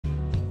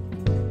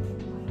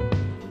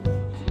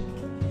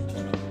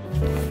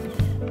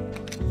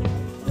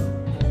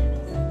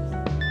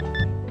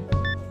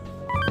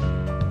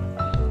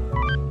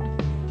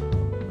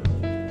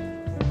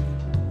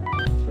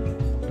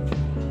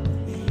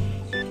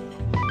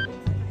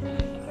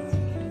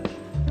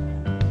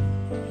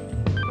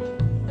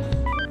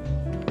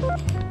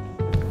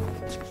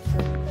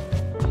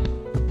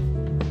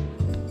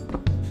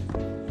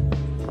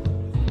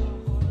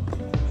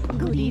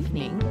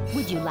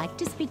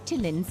to speak to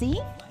Lindsay?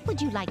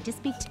 Would you like to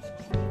speak to...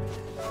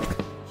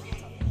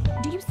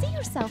 Do you see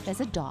yourself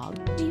as a dog?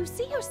 Do you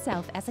see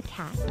yourself as a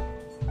cat?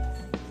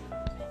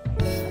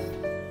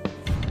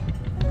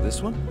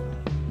 This one?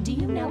 Do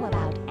you know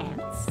about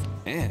ants?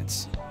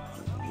 Ants?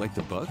 Like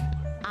the bug?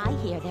 I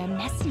hear they're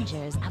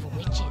messengers of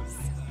witches.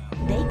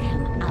 They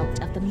come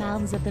out of the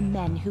mouths of the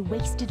men who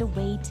wasted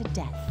away to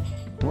death.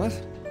 What?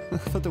 I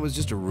thought that was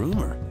just a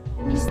rumor.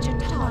 Mr.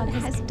 Todd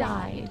has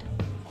died.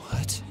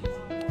 What?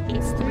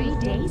 It's 3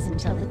 days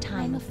until the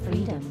time of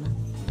freedom.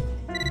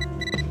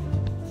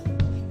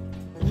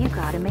 You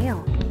got a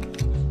mail.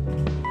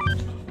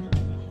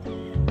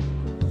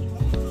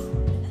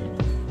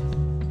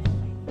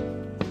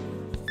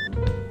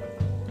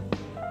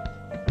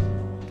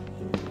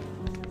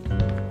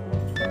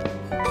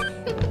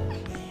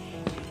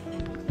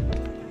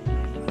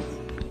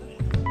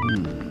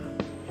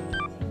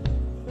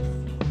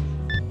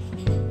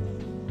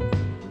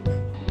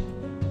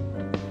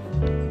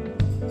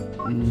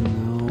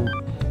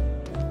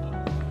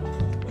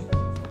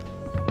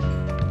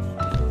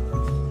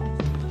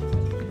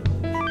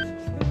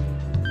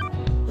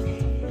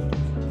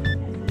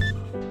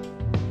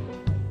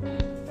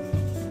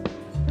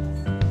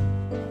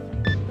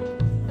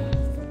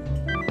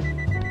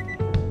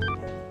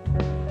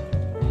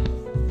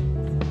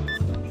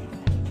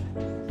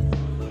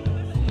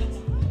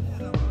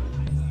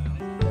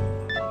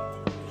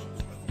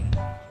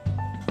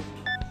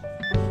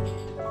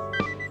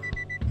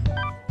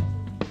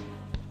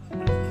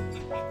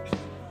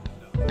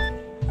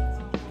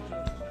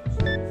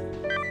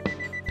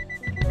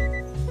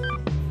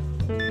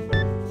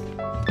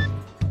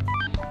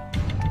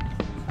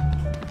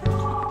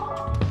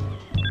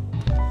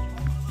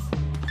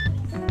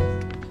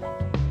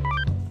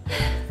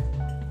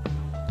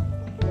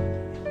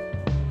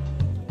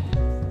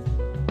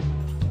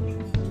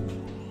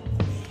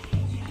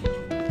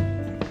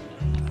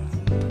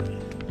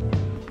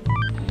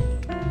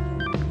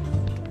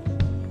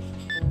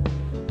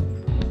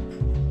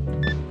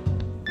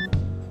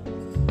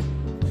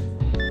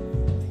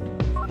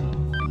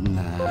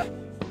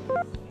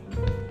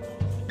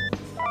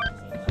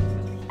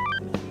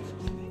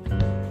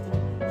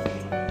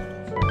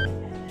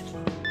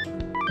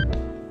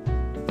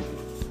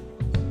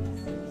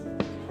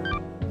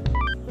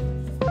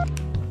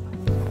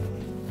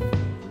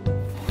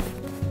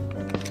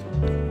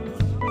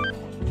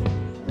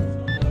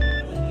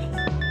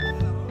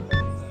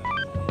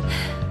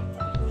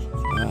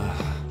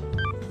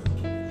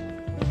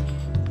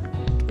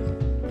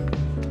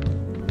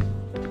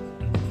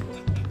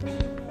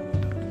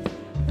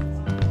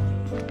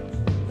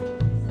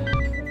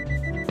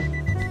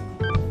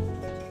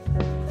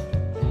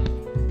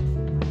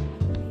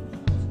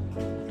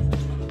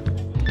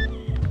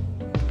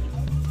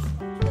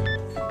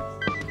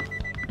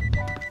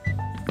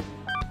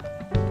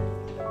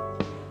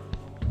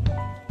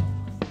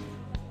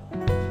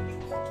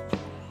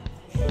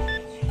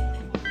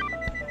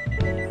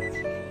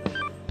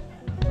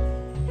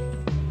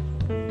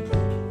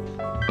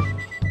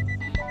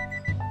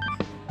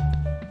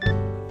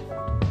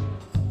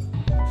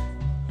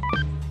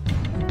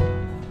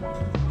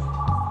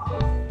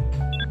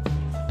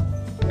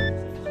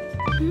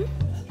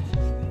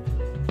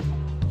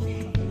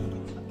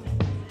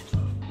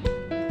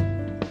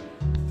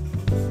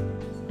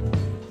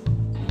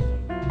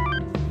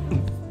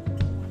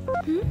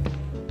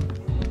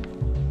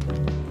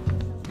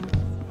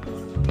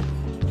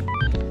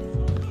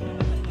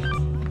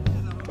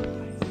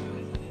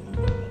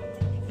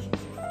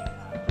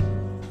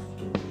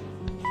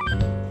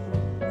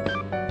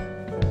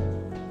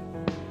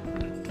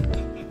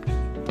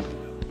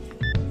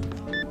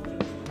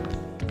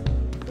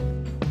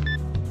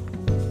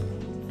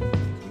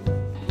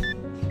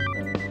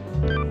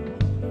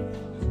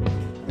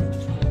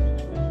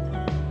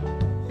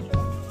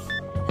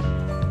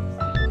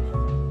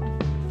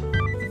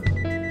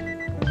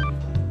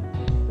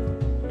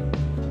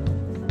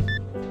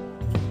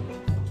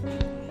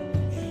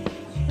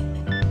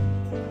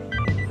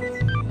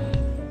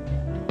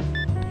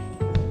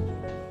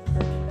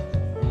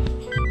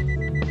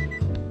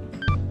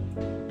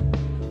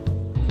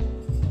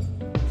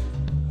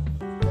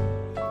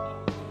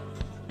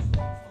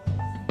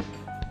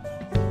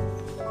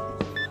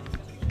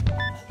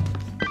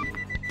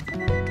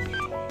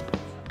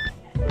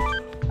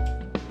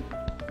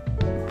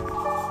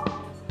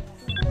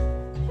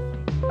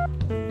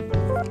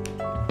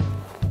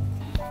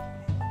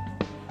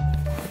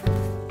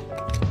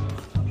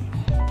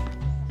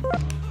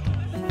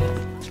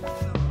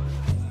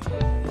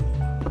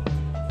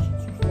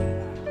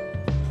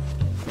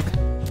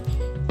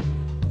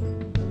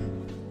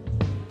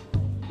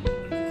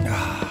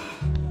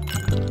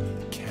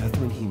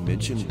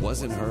 mentioned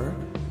wasn't her?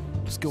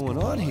 What's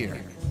going on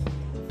here?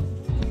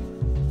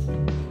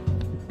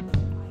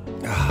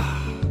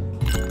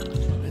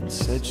 It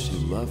said she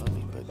loved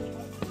me, but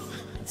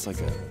it's like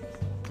a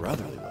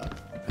brotherly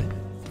love.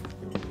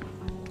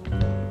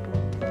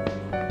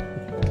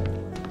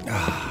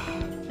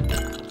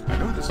 I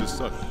know this is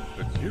sudden,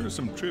 but Here is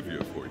some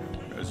trivia for you.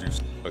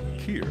 A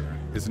kir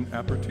is an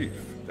aperitif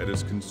that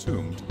is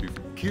consumed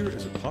before. Kir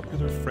is a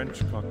popular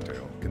French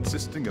cocktail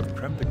consisting of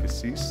creme de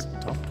cassis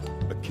topped.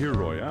 A kir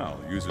royale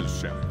uses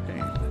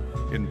champagne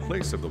in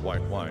place of the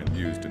white wine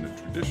used in a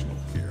traditional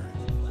kir.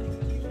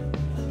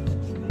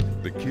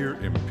 The kir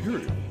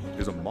imperial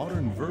is a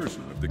modern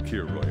version of the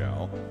kir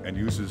royale and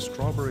uses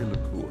strawberry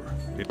liqueur.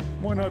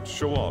 Why not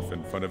show off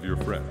in front of your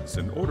friends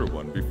and order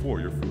one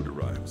before your food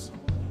arrives?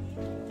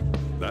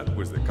 That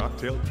was the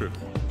cocktail trivia.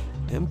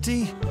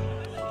 Empty?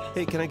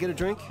 Hey, can I get a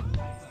drink?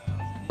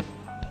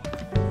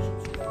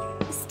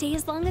 Stay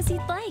as long as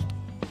you'd like.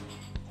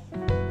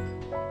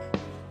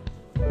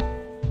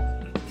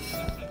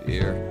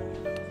 Beer.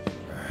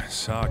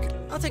 Sock.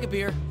 I'll take a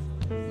beer.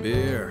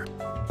 Beer.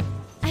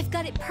 I've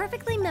got it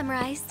perfectly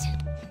memorized.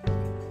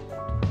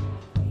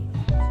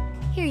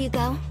 Here you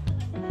go.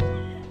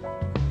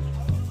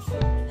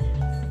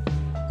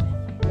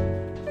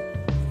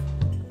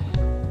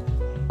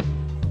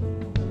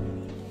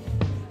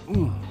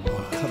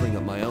 Covering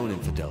up my own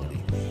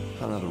infidelity.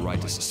 I don't have the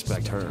right to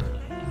suspect her.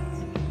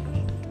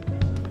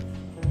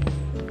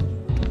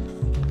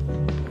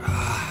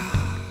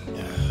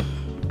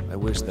 I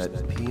wish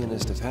that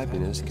pianist of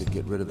happiness could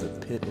get rid of the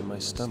pit in my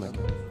stomach.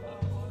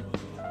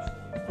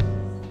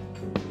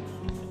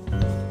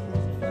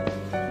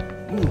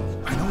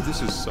 I know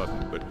this is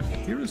sudden, but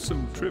here is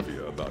some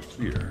trivia about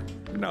beer.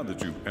 Now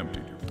that you've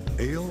emptied your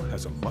ale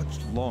has a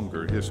much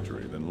longer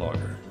history than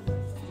lager.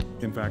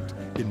 In fact,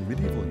 in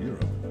medieval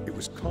Europe, it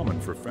was common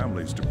for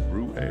families to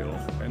brew ale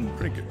and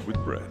drink it with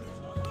bread.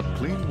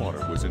 Clean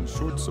water was in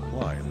short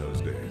supply in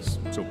those days,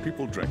 so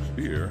people drank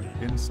beer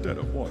instead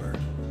of water.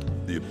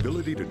 The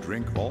ability to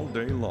drink all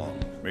day long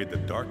made the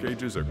Dark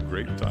Ages a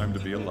great time to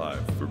be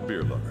alive for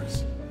beer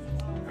lovers.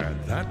 And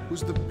that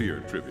was the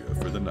beer trivia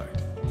for the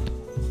night.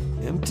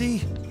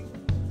 Empty?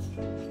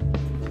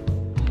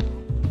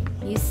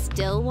 You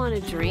still want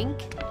a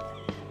drink?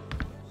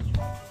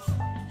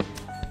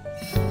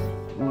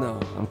 No,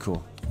 I'm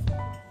cool.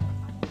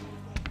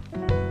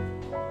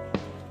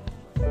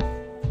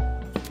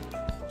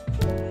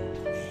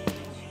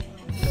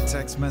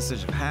 Text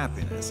message of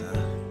happiness,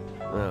 huh?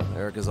 Well,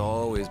 Erica's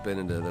always been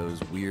into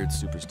those weird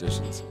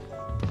superstitions.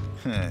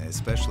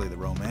 Especially the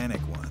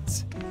romantic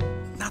ones.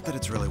 Not that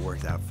it's really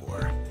worked out for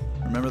her.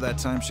 Remember that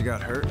time she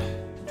got hurt?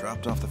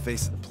 Dropped off the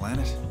face of the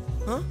planet?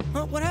 Huh?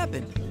 What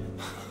happened?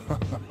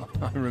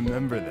 I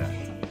remember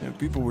that.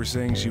 People were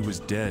saying she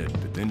was dead,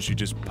 but then she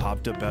just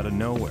popped up out of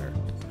nowhere.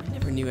 I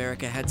never knew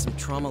Erica had some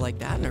trauma like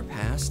that in her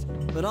past.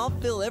 But I'll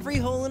fill every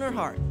hole in her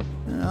heart.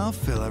 I'll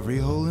fill every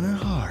hole in her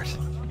heart.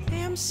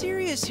 Hey, I'm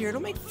serious here.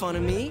 Don't make fun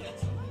of me.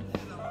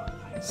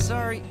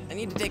 Sorry, I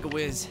need to take a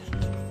whiz.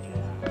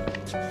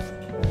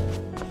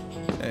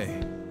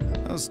 Hey,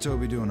 how's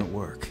Toby doing at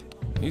work?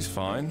 He's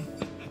fine.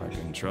 I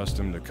can trust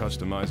him to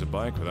customize a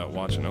bike without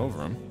watching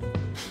over him.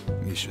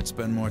 You should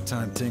spend more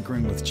time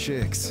tinkering with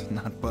chicks,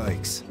 not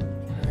bikes.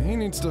 He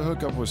needs to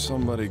hook up with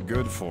somebody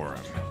good for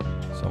him.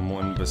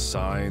 Someone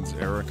besides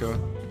Erica.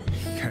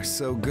 You're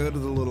so good to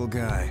the little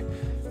guy.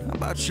 How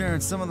about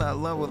sharing some of that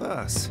love with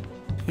us?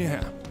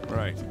 Yeah,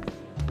 right.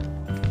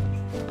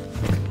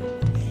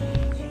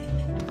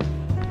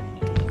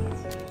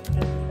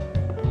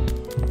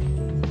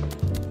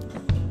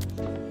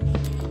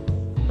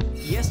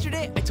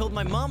 Yesterday, I told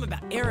my mom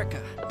about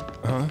Erica.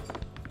 Huh?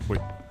 Wait,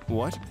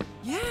 what?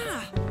 Yeah,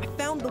 I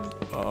found the...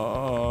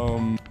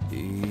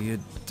 You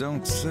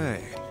don't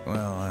say.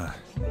 Well,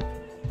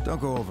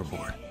 don't go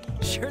overboard.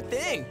 Sure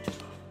thing.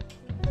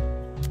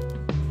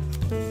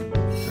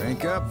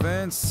 Drink up,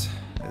 Vince.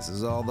 This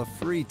is all the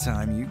free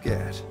time you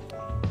get.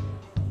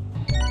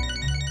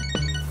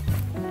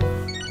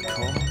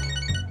 Call?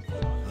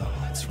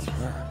 Oh, it's from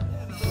her.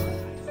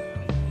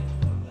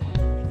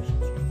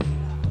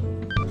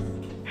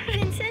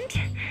 Vincent?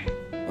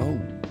 Oh,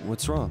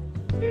 what's wrong?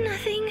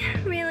 Nothing,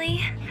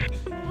 really.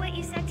 What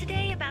you said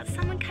today about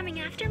someone coming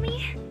after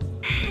me?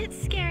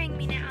 It's scaring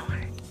me now.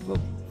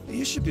 Well,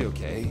 you should be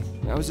okay.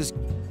 I was just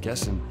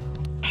guessing.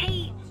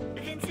 Hey,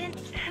 Vincent,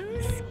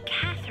 who's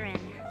Catherine?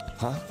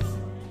 Huh?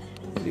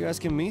 What are you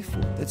asking me for?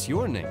 That's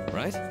your name,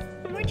 right?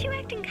 Weren't you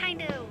acting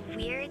kind of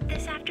weird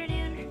this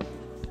afternoon?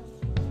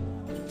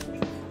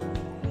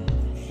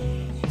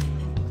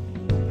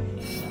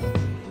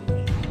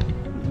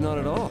 Not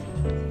at all.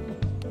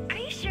 Are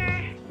you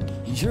sure?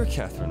 You're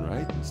Catherine,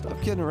 right? Stop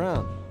kidding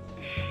around.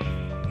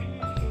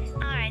 All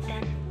right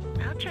then,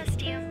 I'll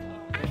trust you.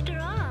 After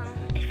all,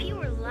 if you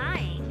were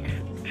lying,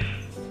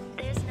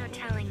 there's no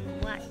telling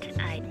what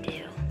I'd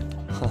do.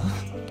 Huh?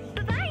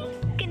 Bye-bye.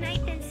 Good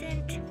night,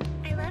 Vincent.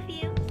 I love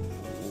you.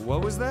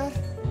 What was that?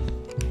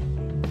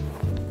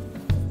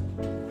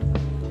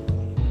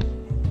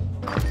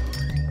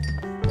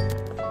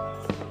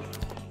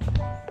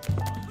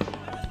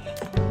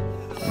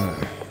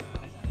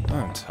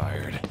 I'm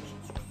tired.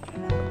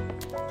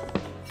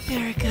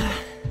 Erica.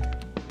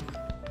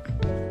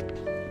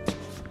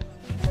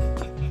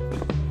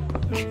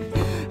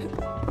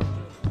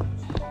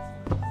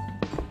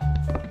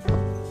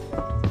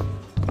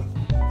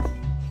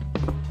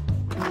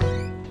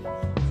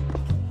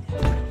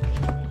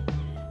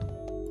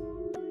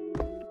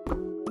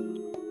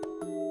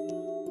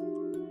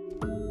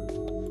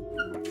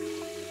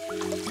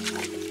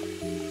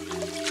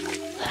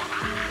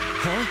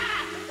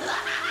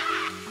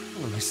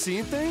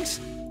 seeing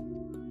things?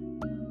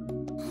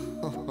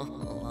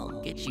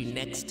 I'll get you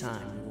next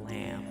time,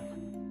 lamb.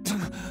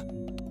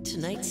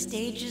 Tonight's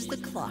stage is the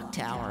clock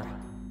tower.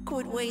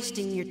 Quit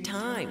wasting your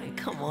time and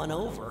come on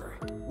over.